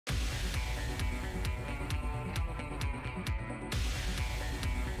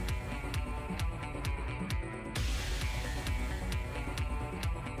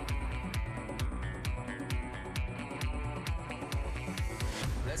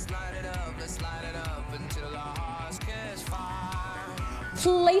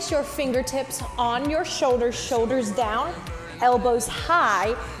Place your fingertips on your shoulders, shoulders down, elbows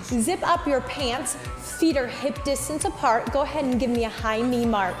high. Zip up your pants, feet are hip distance apart. Go ahead and give me a high knee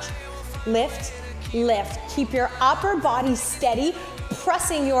march. Lift, lift. Keep your upper body steady,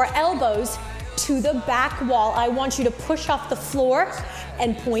 pressing your elbows to the back wall. I want you to push off the floor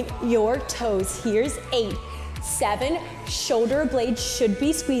and point your toes. Here's 8, 7, shoulder blades should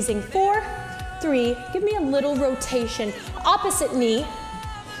be squeezing. 4, 3, give me a little rotation. Opposite knee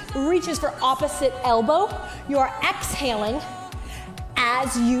reaches for opposite elbow. You're exhaling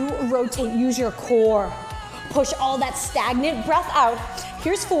as you rotate. Use your core. Push all that stagnant breath out.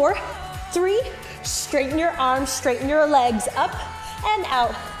 Here's 4, 3, straighten your arms, straighten your legs, up and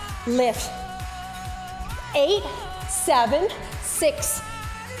out. Lift. 8, 7, 6.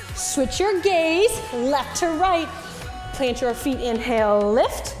 Switch your gaze, left to right. Plant your feet, inhale,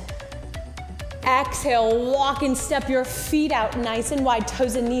 lift. Exhale, walk and step your feet out nice and wide.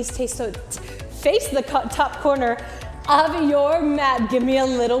 Toes and knees face the top corner of your mat. Give me a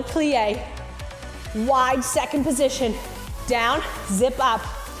little plie. Wide second position. Down, zip up.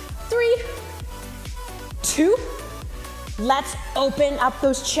 3, 2. Let's open up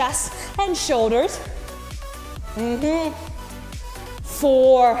those chests and shoulders.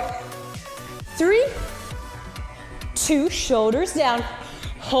 4, 3, 2, shoulders down.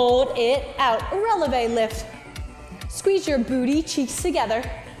 Hold it out. Releve lift. Squeeze your booty cheeks together.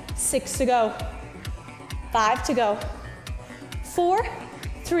 6 to go. 5 to go. 4,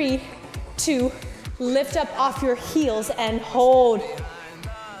 3, 2. Lift up off your heels and hold.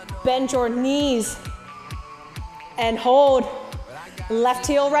 Bend your knees and hold. Left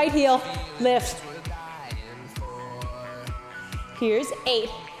heel, right heel. Lift. Here's 8,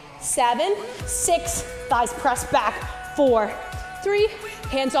 7, 6. Thighs press back. 4, 3.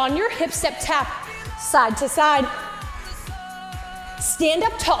 Hands on your hips, step tap, side to side. Stand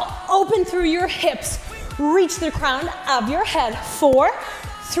up tall, open through your hips. Reach the crown of your head. 4,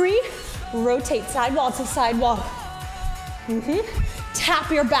 3, rotate side wall to side wall. Tap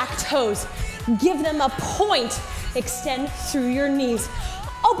your back toes. Give them a point. Extend through your knees.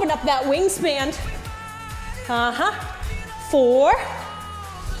 Open up that wingspan. 4,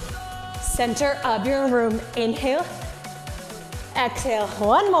 center of your room. Inhale. Exhale,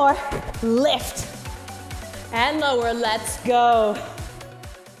 one more, lift, and lower, let's go.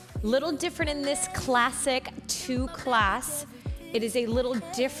 Little different in this classic 2 class. It is a little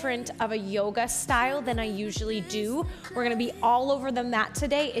different of a yoga style than I usually do. We're gonna be all over the mat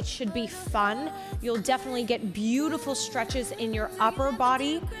today. It should be fun. You'll definitely get beautiful stretches in your upper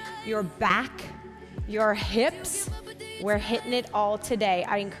body, your back, your hips. We're hitting it all today.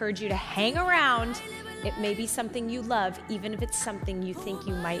 I encourage you to hang around. It may be something you love, even if it's something you think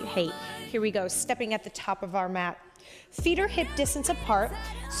you might hate. Here we go, stepping at the top of our mat. Feet are hip distance apart.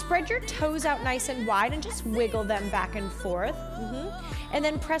 Spread your toes out nice and wide and just wiggle them back and forth. And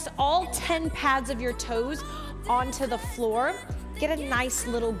then press all 10 pads of your toes onto the floor. Get a nice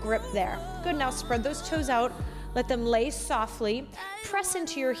little grip there. Good, now spread those toes out. Let them lay softly. Press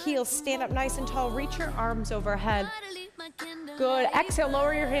into your heels, stand up nice and tall. Reach your arms overhead. Good, exhale,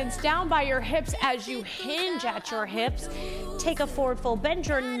 lower your hands down by your hips as you hinge at your hips. Take a forward fold, bend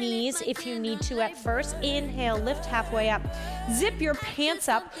your knees if you need to at first. Inhale, lift halfway up. Zip your pants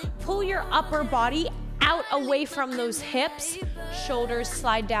up, pull your upper body out away from those hips. Shoulders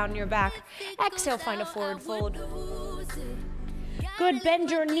slide down your back. Exhale, find a forward fold. Good, bend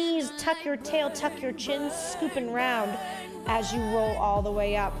your knees, tuck your tail, tuck your chin, scooping round as you roll all the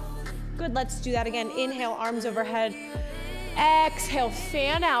way up. Good, let's do that again. Inhale, arms overhead. Exhale,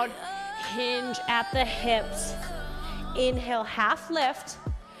 fan out, hinge at the hips. Inhale, half lift.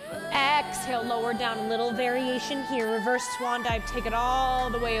 Exhale, lower down, a little variation here. Reverse swan dive, take it all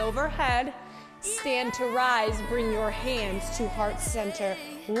the way overhead. Stand to rise, bring your hands to heart center.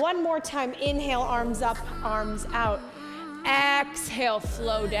 One more time, inhale, arms up, arms out. Exhale,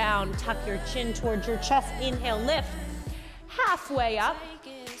 flow down, tuck your chin towards your chest. Inhale, lift, halfway up.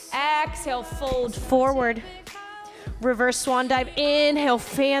 Exhale, fold forward. Reverse swan dive, inhale,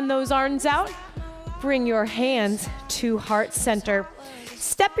 fan those arms out. Bring your hands to heart center.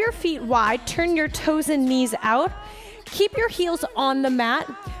 Step your feet wide, turn your toes and knees out. Keep your heels on the mat.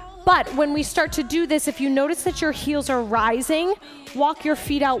 But when we start to do this, if you notice that your heels are rising, walk your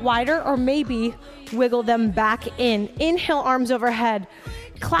feet out wider or maybe wiggle them back in. Inhale, arms overhead.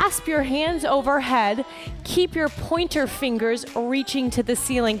 Clasp your hands overhead. Keep your pointer fingers reaching to the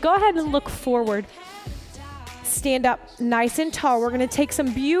ceiling. Go ahead and look forward. Stand up nice and tall. We're going to take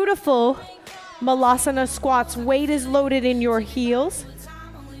some beautiful Malasana squats. Weight is loaded in your heels.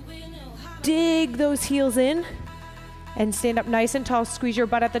 dig those heels in and stand up nice and tall. Squeeze your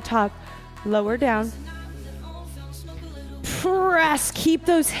butt at the top. Lower down. Press, keep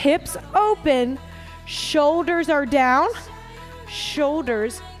those hips open. Shoulders are down.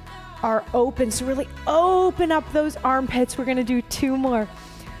 Shoulders are open. So really open up those armpits. We're gonna do 2 more.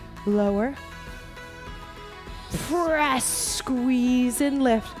 Lower. Press, squeeze, and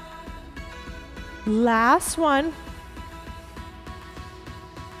lift. Last one.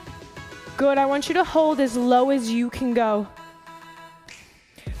 Good, I want you to hold as low as you can go.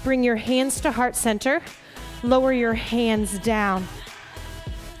 Bring your hands to heart center. Lower your hands down.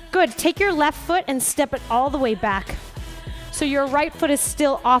 Good, take your left foot and step it all the way back. So your right foot is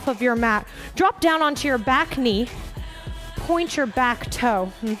still off of your mat. Drop down onto your back knee. Point your back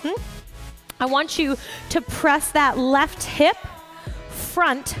toe. I want you to press that left hip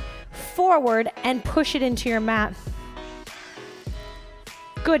front forward and push it into your mat.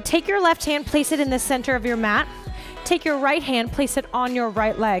 Good, take your left hand, place it in the center of your mat. Take your right hand, place it on your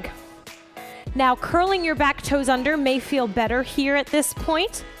right leg. Now curling your back toes under may feel better here at this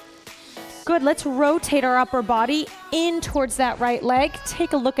point. Good, let's rotate our upper body in towards that right leg.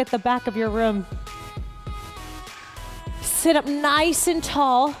 Take a look at the back of your room. Sit up nice and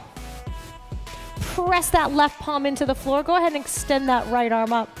tall. Press that left palm into the floor. Go ahead and extend that right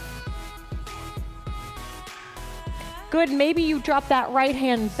arm up. Good, maybe you drop that right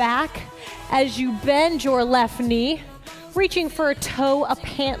hand back as you bend your left knee, reaching for a toe, a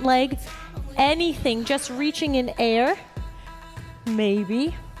pant leg, anything, just reaching in air,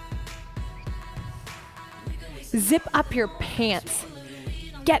 maybe. Zip up your pants.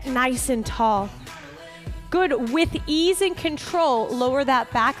 Get nice and tall. Good, with ease and control, lower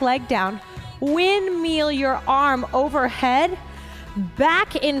that back leg down. Windmill your arm overhead,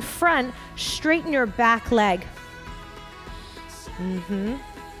 back in front, straighten your back leg.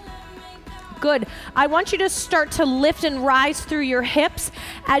 Good. I want you to start to lift and rise through your hips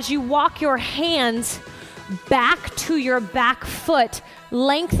as you walk your hands back to your back foot.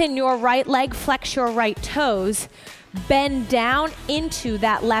 Lengthen your right leg, flex your right toes, bend down into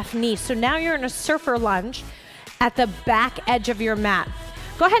that left knee. So now you're in a surfer lunge at the back edge of your mat.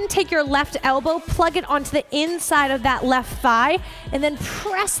 Go ahead and take your left elbow, plug it onto the inside of that left thigh, and then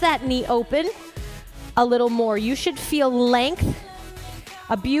press that knee open a little more. You should feel length,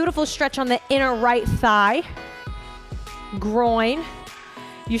 a beautiful stretch on the inner right thigh, groin.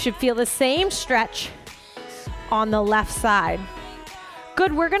 You should feel the same stretch on the left side.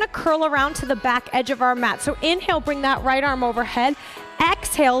 Good, we're gonna curl around to the back edge of our mat. So inhale, bring that right arm overhead.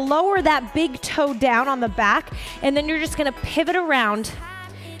 Exhale, lower that big toe down on the back, and then you're just gonna pivot around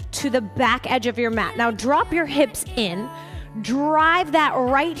to the back edge of your mat. Now drop your hips in, drive that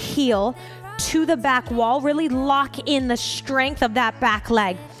right heel to the back wall, really lock in the strength of that back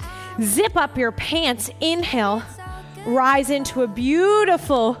leg. Zip up your pants, inhale, rise into a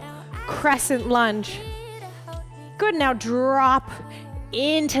beautiful crescent lunge. Good, now drop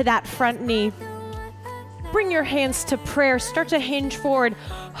into that front knee. Bring your hands to prayer, start to hinge forward.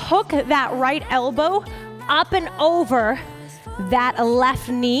 Hook that right elbow up and over that left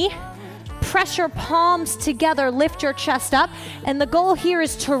knee. Press your palms together, lift your chest up, and the goal here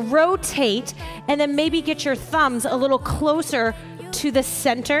is to rotate and then maybe get your thumbs a little closer to the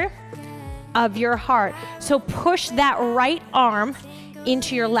center of your heart. So push that right arm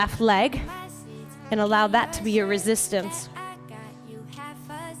into your left leg and allow that to be your resistance.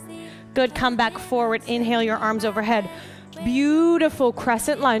 Good, come back forward, inhale your arms overhead. Beautiful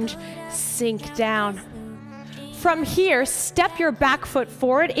crescent lunge, sink down. From here, step your back foot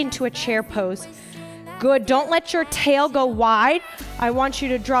forward into a chair pose. Good, don't let your tail go wide. I want you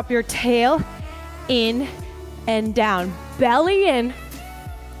to drop your tail in and down. Belly in.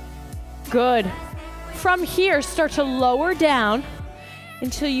 Good. From here, start to lower down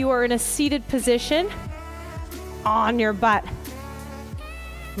until you are in a seated position on your butt.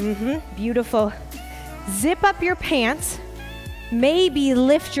 Beautiful. Zip up your pants. Maybe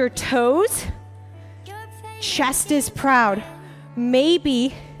lift your toes. Chest is proud.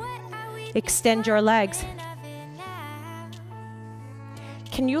 Maybe extend your legs.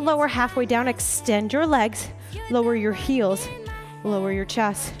 Can you lower halfway down? Extend your legs. Lower your heels. Lower your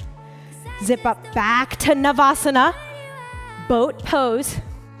chest. Zip up back to Navasana. Boat pose.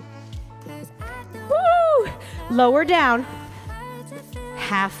 Woo! Lower down.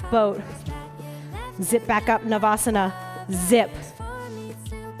 Half boat. Zip back up, Navasana. Zip.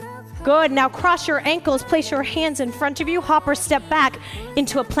 Good, now cross your ankles, place your hands in front of you, hop or step back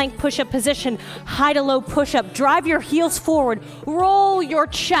into a plank push-up position, high to low push-up, drive your heels forward, roll your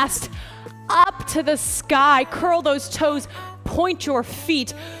chest up to the sky, curl those toes Point your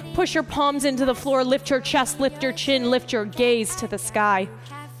feet, push your palms into the floor, lift your chest, lift your chin, lift your gaze to the sky.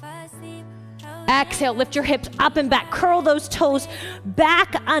 Exhale, lift your hips up and back, curl those toes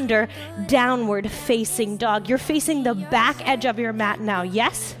back under, downward facing dog. You're facing the back edge of your mat now,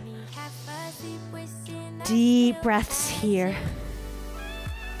 yes? Deep breaths here.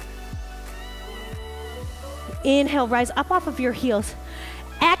 Inhale, rise up off of your heels.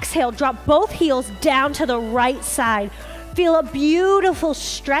 Exhale, drop both heels down to the right side. Feel a beautiful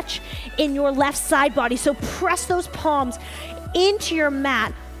stretch in your left side body. So press those palms into your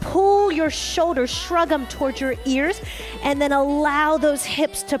mat. Pull your shoulders, shrug them towards your ears, and then allow those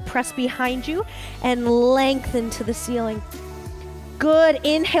hips to press behind you and lengthen to the ceiling. Good.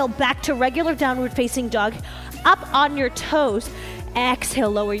 Inhale, back to regular downward facing dog. Up on your toes.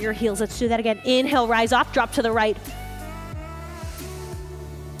 Exhale, lower your heels. Let's do that again. Inhale, rise up, drop to the right.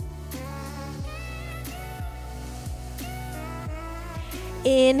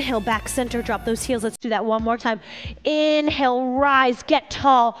 Inhale, back center, drop those heels. Let's do that one more time. Inhale, rise, get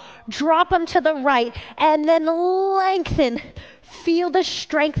tall, drop them to the right, and then lengthen. Feel the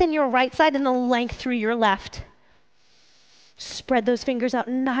strength in your right side and the length through your left. Spread those fingers out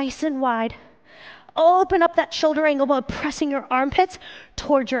nice and wide. Open up that shoulder angle by pressing your armpits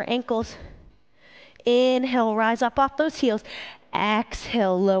towards your ankles. Inhale, rise up off those heels.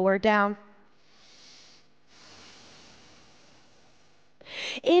 Exhale, lower down.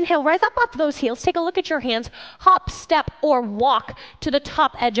 Inhale, rise up off those heels. Take a look at your hands. Hop, step, or walk to the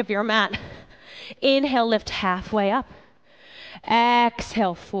top edge of your mat. Inhale, lift halfway up.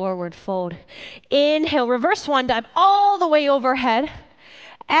 Exhale, forward fold. Inhale, reverse swan dive all the way overhead.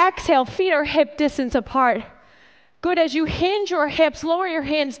 Exhale, feet are hip distance apart. Good. As you hinge your hips, lower your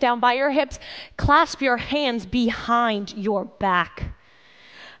hands down by your hips. Clasp your hands behind your back.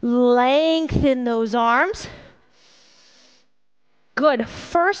 Lengthen those arms. Good.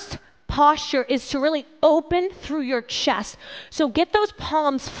 First posture is to really open through your chest. So get those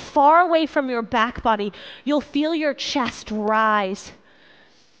palms far away from your back body. You'll feel your chest rise.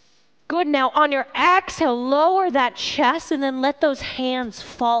 Good. Now on your exhale, lower that chest and then let those hands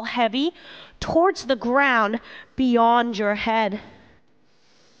fall heavy towards the ground beyond your head.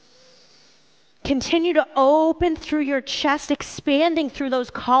 Continue to open through your chest, expanding through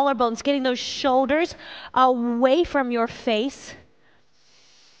those collarbones, getting those shoulders away from your face.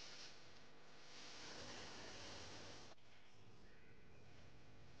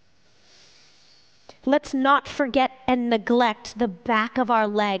 Let's not forget and neglect the back of our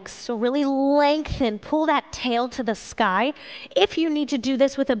legs. So really lengthen, pull that tail to the sky. If you need to do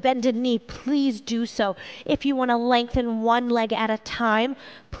this with a bended knee, please do so. If you want to lengthen one leg at a time,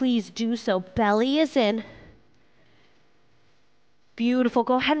 please do so. Belly is in. Beautiful.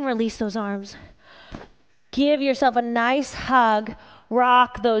 Go ahead and release those arms. Give yourself a nice hug.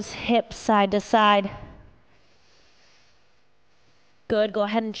 Rock those hips side to side. Good. Go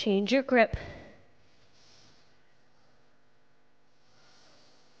ahead and change your grip.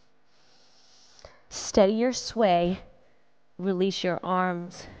 Steady your sway, release your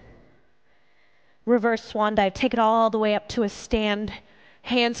arms. Reverse swan dive, take it all the way up to a stand.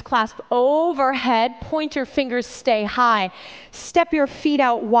 Hands clasped overhead, point your fingers, stay high. Step your feet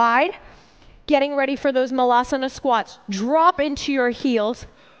out wide, getting ready for those malasana squats. Drop into your heels,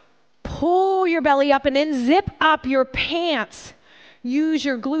 pull your belly up and in, zip up your pants. Use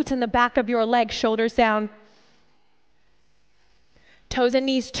your glutes in the back of your legs, shoulders down. Toes and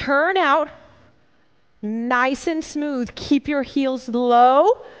knees turn out. Nice and smooth. Keep your heels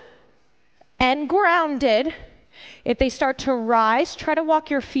low and grounded. If they start to rise, try to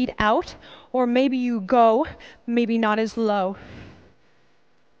walk your feet out, or maybe you go, maybe not as low.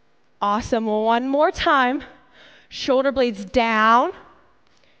 Awesome. One more time. Shoulder blades down,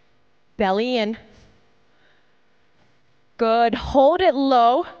 belly in. Good. Hold it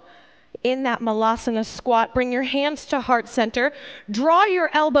low. In that malasana squat, bring your hands to heart center. Draw your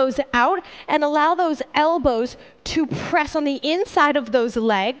elbows out and allow those elbows to press on the inside of those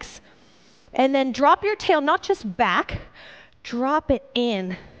legs. And then drop your tail, not just back, drop it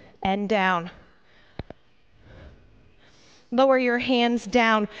in and down. Lower your hands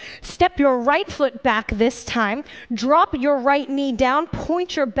down. Step your right foot back this time. Drop your right knee down,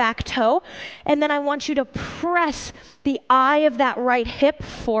 point your back toe, and then I want you to press the eye of that right hip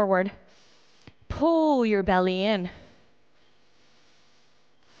forward. Pull your belly in.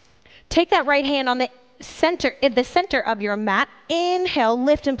 Take that right hand on the center of your mat. Inhale,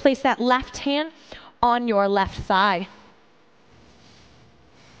 lift and place that left hand on your left thigh.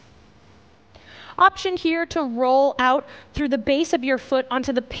 Option here to roll out through the base of your foot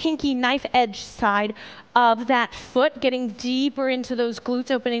onto the pinky knife edge side of that foot, getting deeper into those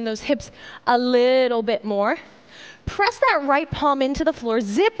glutes, opening those hips a little bit more. Press that right palm into the floor,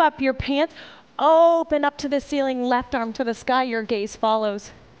 zip up your pants, open up to the ceiling, left arm to the sky, your gaze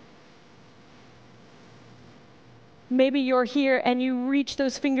follows. Maybe you're here and you reach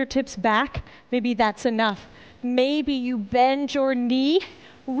those fingertips back. Maybe that's enough. Maybe you bend your knee,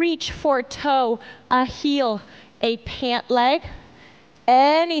 reach for a toe, a heel, a pant leg,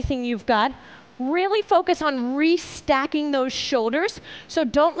 anything you've got. Really focus on restacking those shoulders. So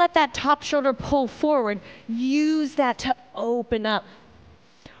don't let that top shoulder pull forward. Use that to open up.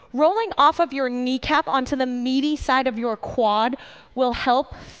 Rolling off of your kneecap onto the meaty side of your quad will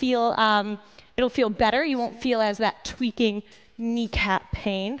help feel, it'll feel better. You won't feel as that tweaking kneecap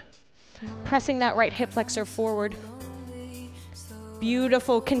pain. Pressing that right hip flexor forward.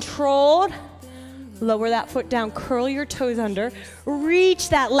 Beautiful, controlled. Lower that foot down, curl your toes under. Reach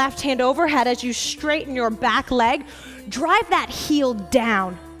that left hand overhead as you straighten your back leg. Drive that heel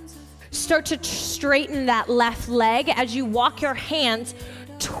down. Start to straighten that left leg as you walk your hands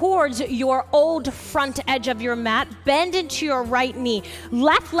towards your old front edge of your mat. Bend into your right knee.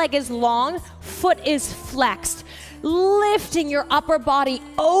 Left leg is long, foot is flexed. Lifting your upper body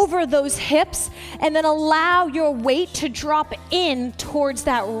over those hips, and then allow your weight to drop in towards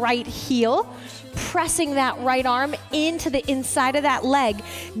that right heel. Pressing that right arm into the inside of that leg.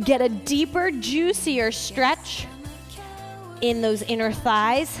 Get a deeper, juicier stretch in those inner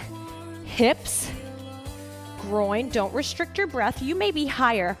thighs, hips, groin. Don't restrict your breath. You may be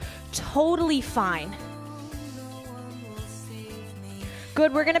higher. Totally fine.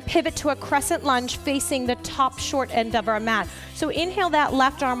 Good, we're gonna pivot to a crescent lunge facing the top short end of our mat. So inhale that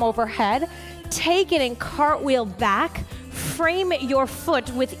left arm overhead, take it and cartwheel back, frame your foot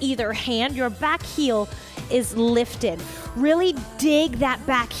with either hand, your back heel is lifted. Really dig that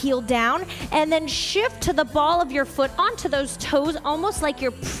back heel down and then shift to the ball of your foot onto those toes, almost like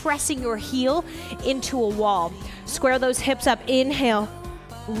you're pressing your heel into a wall. Square those hips up, inhale,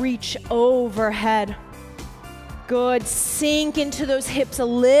 reach overhead. Good, sink into those hips a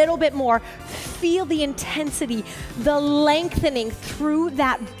little bit more. Feel the intensity, the lengthening through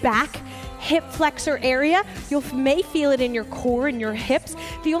that back hip flexor area. You may feel it in your core and your hips.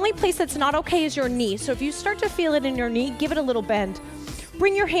 The only place that's not okay is your knee. So if you start to feel it in your knee, give it a little bend.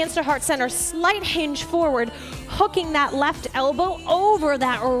 Bring your hands to heart center, slight hinge forward, hooking that left elbow over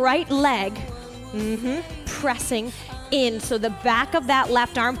that right leg. Pressing in, so the back of that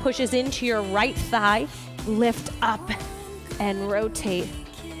left arm pushes into your right thigh. Lift up and rotate.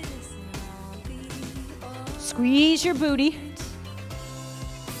 Squeeze your booty.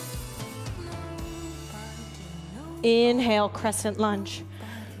 Inhale, crescent lunge.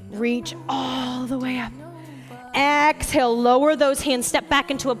 Reach all the way up. Exhale, lower those hands, step back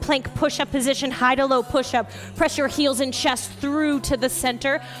into a plank push-up position, high to low push-up. Press your heels and chest through to the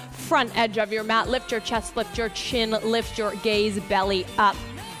center, front edge of your mat. Lift your chest, lift your chin, lift your gaze, belly up.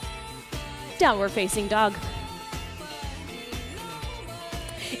 Downward facing dog.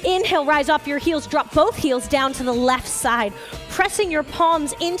 Inhale, rise off your heels, drop both heels down to the left side, pressing your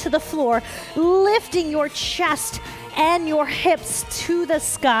palms into the floor, lifting your chest and your hips to the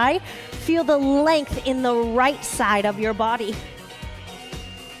sky. Feel the length in the right side of your body.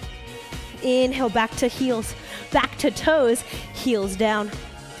 Inhale, back to heels, back to toes, heels down.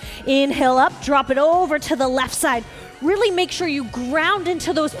 Inhale up, drop it over to the left side. Really make sure you ground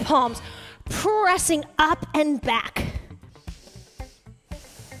into those palms, pressing up and back.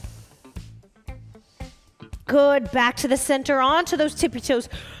 Good, back to the center, onto those tippy toes.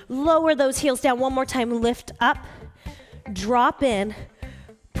 Lower those heels down one more time, lift up, drop in,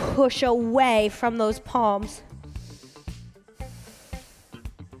 push away from those palms.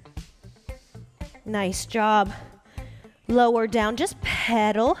 Nice job. Lower down, just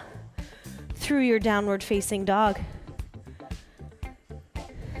pedal through your downward facing dog.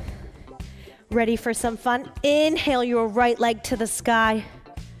 Ready for some fun? Inhale your right leg to the sky.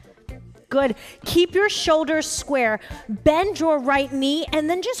 Good. Keep your shoulders square. Bend your right knee and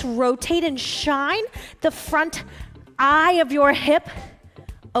then just rotate and shine the front eye of your hip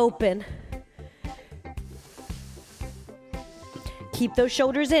open. Keep those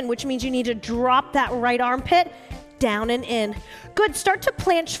shoulders in, which means you need to drop that right armpit down and in. Good. Start to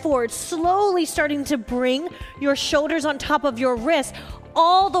planche forward, slowly starting to bring your shoulders on top of your wrist.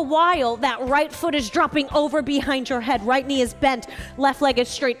 All the while, that right foot is dropping over behind your head. Right knee is bent, left leg is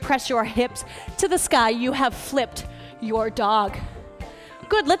straight. Press your hips to the sky. You have flipped your dog.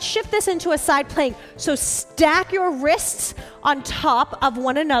 Good, let's shift this into a side plank. So stack your wrists on top of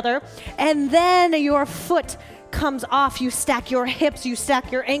one another, and then your foot comes off. You stack your hips, you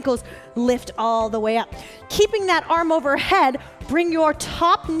stack your ankles, lift all the way up. Keeping that arm overhead, bring your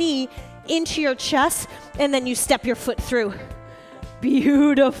top knee into your chest, and then you step your foot through.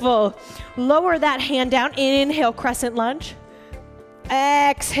 Beautiful. Lower that hand down. Inhale, crescent lunge.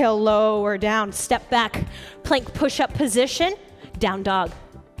 Exhale, lower down. Step back, plank push-up position, down dog.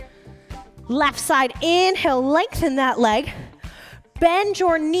 Left side, inhale, lengthen that leg. Bend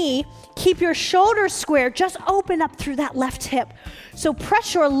your knee. Keep your shoulders square. Just open up through that left hip. So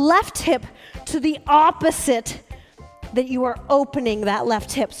press your left hip to the opposite that you are opening that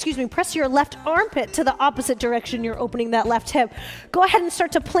left hip. Excuse me, press your left armpit to the opposite direction you're opening that left hip. Go ahead and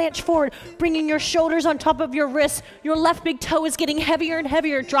start to planche forward, bringing your shoulders on top of your wrists. Your left big toe is getting heavier and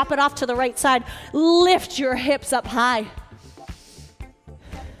heavier. Drop it off to the right side. Lift your hips up high.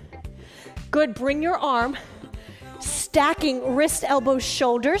 Good, bring your arm, stacking wrist, elbows,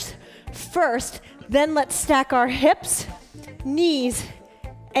 shoulders first, then let's stack our hips, knees,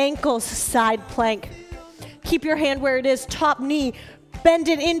 ankles, side plank. Keep your hand where it is, top knee, bend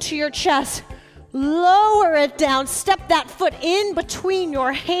it into your chest, lower it down, step that foot in between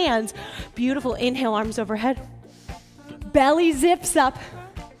your hands. Beautiful, inhale, arms overhead. Belly zips up.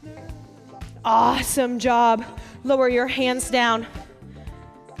 Awesome job. Lower your hands down.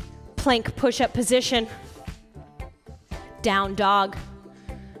 Plank push-up position. Down dog.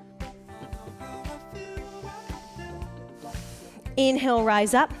 Inhale,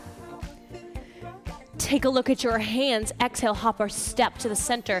 rise up. Take a look at your hands. Exhale, hop or step to the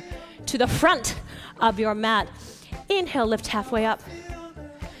center, to the front of your mat. Inhale, lift halfway up.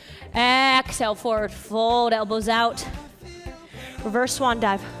 Exhale, forward fold, elbows out. Reverse swan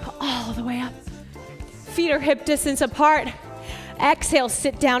dive, all the way up. Feet are hip distance apart. Exhale,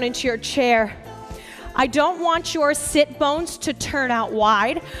 sit down into your chair. I don't want your sit bones to turn out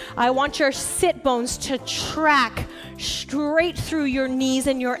wide. I want your sit bones to track straight through your knees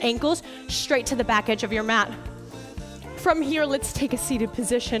and your ankles, straight to the back edge of your mat. From here, let's take a seated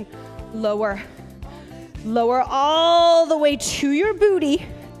position. Lower. Lower all the way to your booty.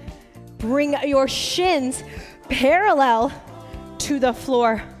 Bring your shins parallel to the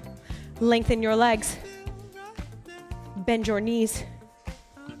floor. Lengthen your legs. Bend your knees.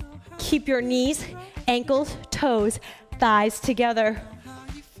 Keep your knees, ankles, toes, thighs together.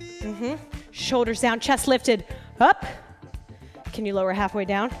 Shoulders down, chest lifted. Up. Can you lower halfway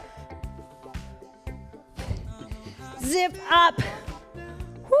down? Zip up.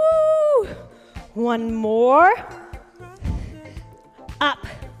 Woo! One more. Up.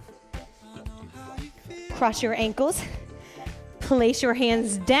 Cross your ankles. Place your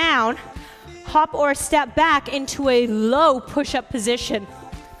hands down. Hop or step back into a low push-up position.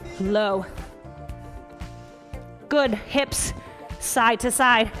 Low. Good. Hips side to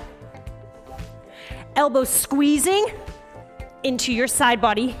side. Elbows squeezing into your side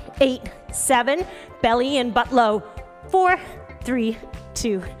body. 8, 7, belly and butt low. 4, 3,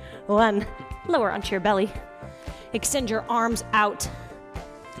 2, 1. Lower onto your belly. Extend your arms out.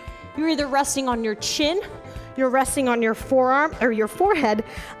 You're either resting on your chin, you're resting on your forearm or your forehead.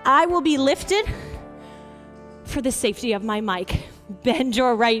 I will be lifted for the safety of my mic. Bend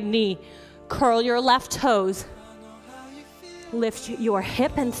your right knee. Curl your left toes. Lift your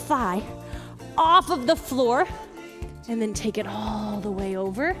hip and thigh off of the floor, and then take it all the way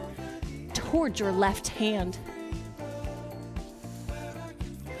over towards your left hand.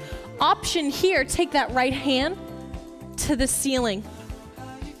 Option here, take that right hand to the ceiling.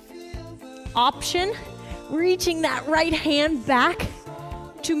 Option, reaching that right hand back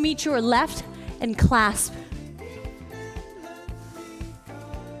to meet your left and clasp.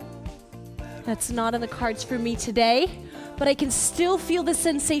 That's not in the cards for me today, but I can still feel the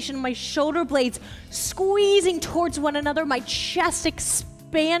sensation of my shoulder blades squeezing towards one another, my chest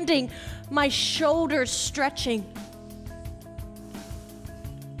expanding, my shoulders stretching.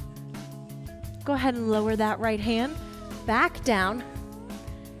 Go ahead and lower that right hand back down.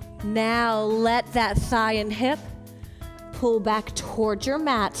 Now let that thigh and hip pull back towards your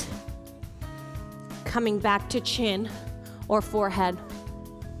mat, coming back to chin or forehead.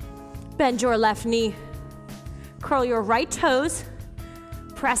 Bend your left knee. Curl your right toes.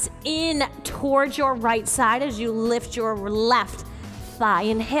 Press in towards your right side as you lift your left thigh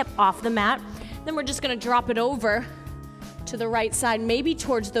and hip off the mat. Then we're just gonna drop it over to the right side, maybe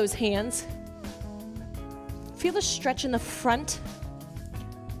towards those hands. Feel the stretch in the front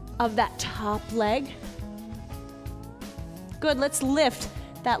of that top leg. Good, let's lift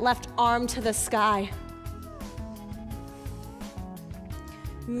that left arm to the sky.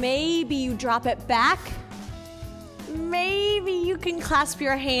 Maybe you drop it back. Maybe you can clasp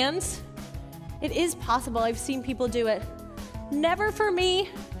your hands. It is possible. I've seen people do it. Never for me,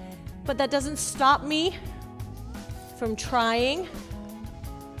 but that doesn't stop me from trying,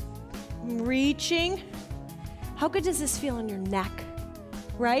 reaching. How good does this feel on your neck,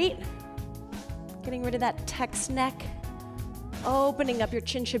 right? Getting rid of that text neck. Opening up, your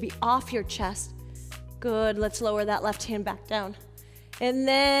chin should be off your chest. Good, let's lower that left hand back down. And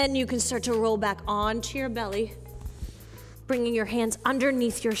then you can start to roll back onto your belly, bringing your hands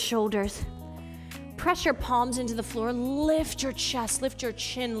underneath your shoulders. Press your palms into the floor, lift your chest, lift your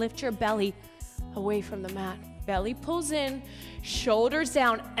chin, lift your belly away from the mat. Belly pulls in, shoulders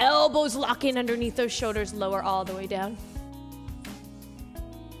down, elbows lock in underneath those shoulders, lower all the way down.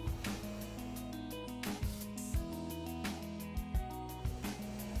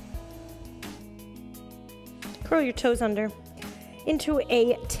 Curl your toes under into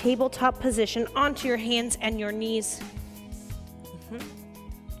a tabletop position onto your hands and your knees.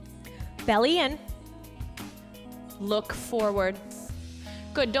 Belly in. Look forward.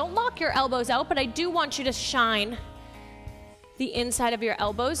 Good, don't lock your elbows out, but I do want you to shine the inside of your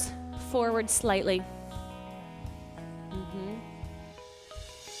elbows forward slightly.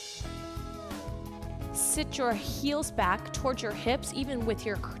 Sit your heels back towards your hips, even with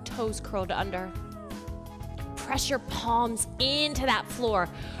your toes curled under. Press your palms into that floor.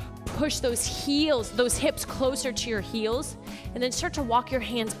 Push those heels, those hips closer to your heels, and then start to walk your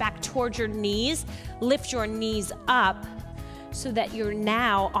hands back towards your knees. Lift your knees up so that you're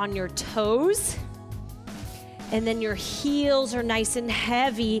now on your toes, and then your heels are nice and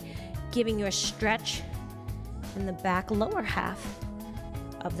heavy, giving you a stretch in the back lower half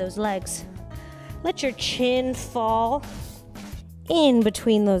of those legs. Let your chin fall in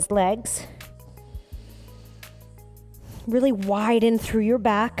between those legs. Really widen through your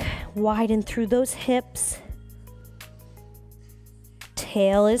back, widen through those hips.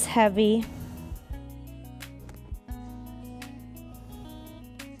 Tail is heavy.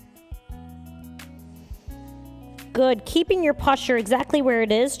 Good, keeping your posture exactly where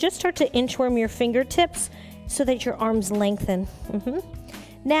it is. Just start to inchworm your fingertips so that your arms lengthen.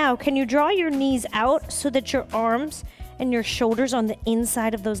 Now, can you draw your knees out so that your arms and your shoulders on the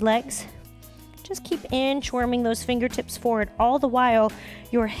inside of those legs? Just keep inchworming those fingertips forward. All the while,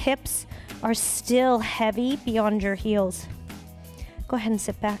 your hips are still heavy beyond your heels. Go ahead and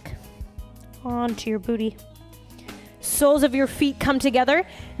sit back onto your booty. Soles of your feet come together.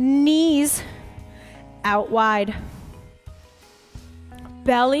 Knees out wide.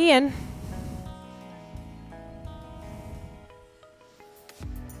 Belly in.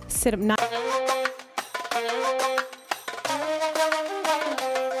 Sit up nice.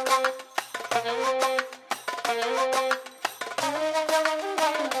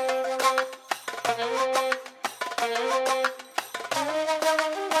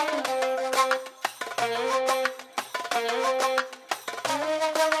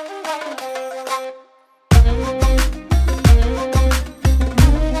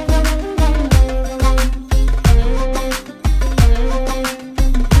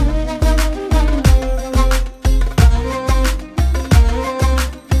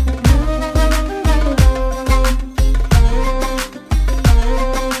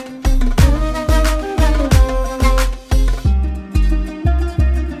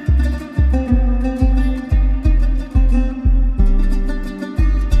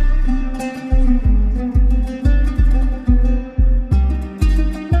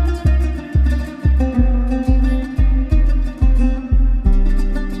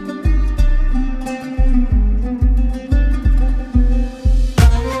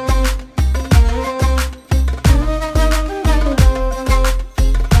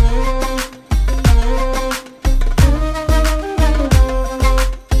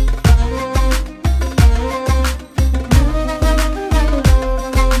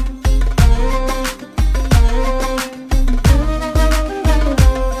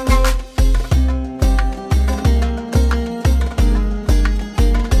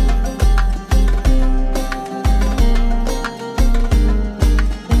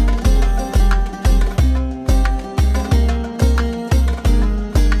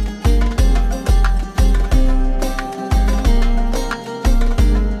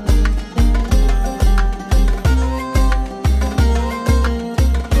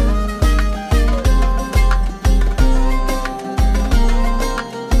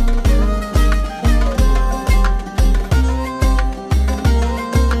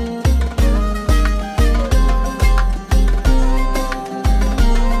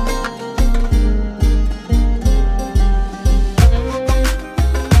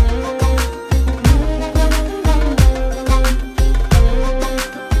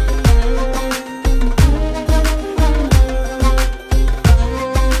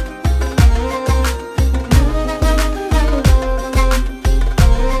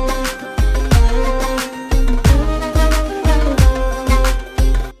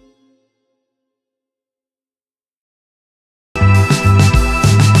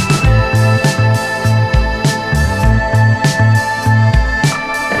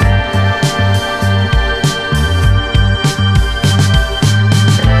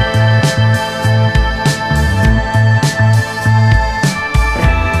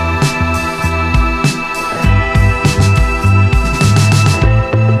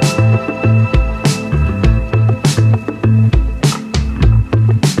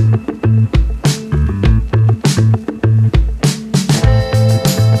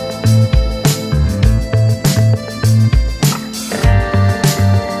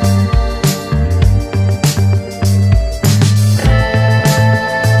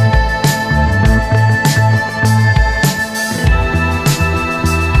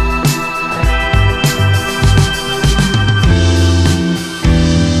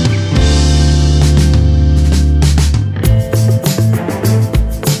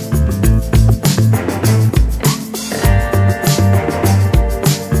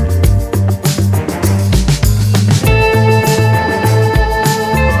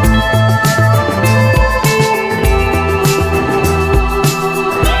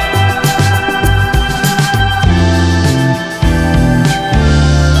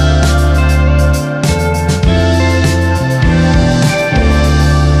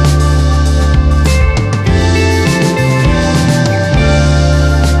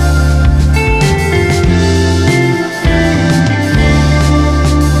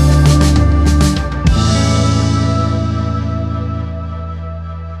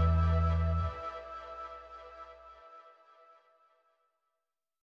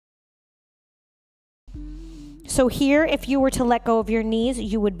 So here, if you were to let go of your knees,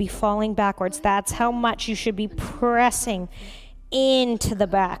 you would be falling backwards. That's how much you should be pressing into the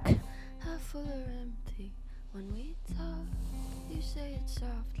back.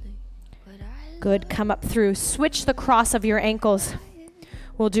 Good, come up through. Switch the cross of your ankles.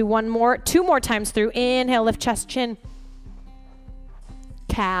 We'll do two more times through. Inhale, lift chest, chin.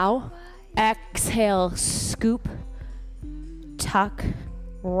 Cow. Exhale, scoop. Tuck,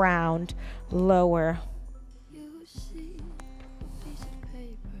 round, lower.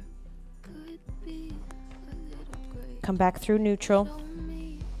 Come back through neutral.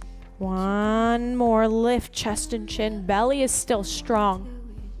 One more, lift chest and chin. Belly is still strong.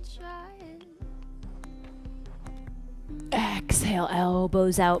 Exhale,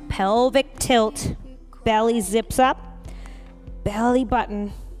 elbows out, pelvic tilt. Belly zips up, belly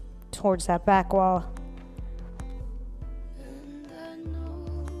button towards that back wall.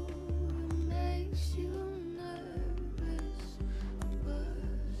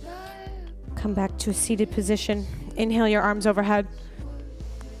 Come back to a seated position. Inhale your arms overhead.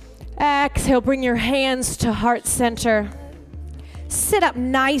 Exhale, bring your hands to heart center. Sit up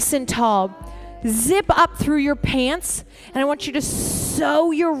nice and tall. Zip up through your pants, and I want you to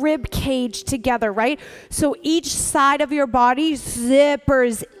sew your rib cage together, right? So each side of your body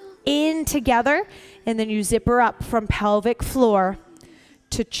zippers in together, and then you zipper up from pelvic floor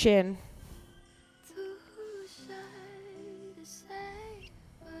to chin.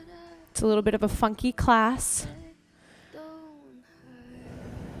 It's a little bit of a funky class.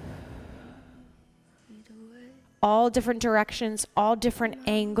 All different directions, all different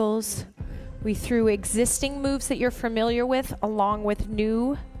angles. We threw existing moves that you're familiar with along with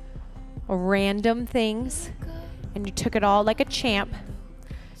new random things, and you took it all like a champ.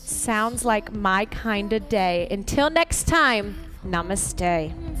 Sounds like my kind of day. Until next time,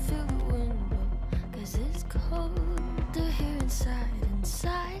 namaste.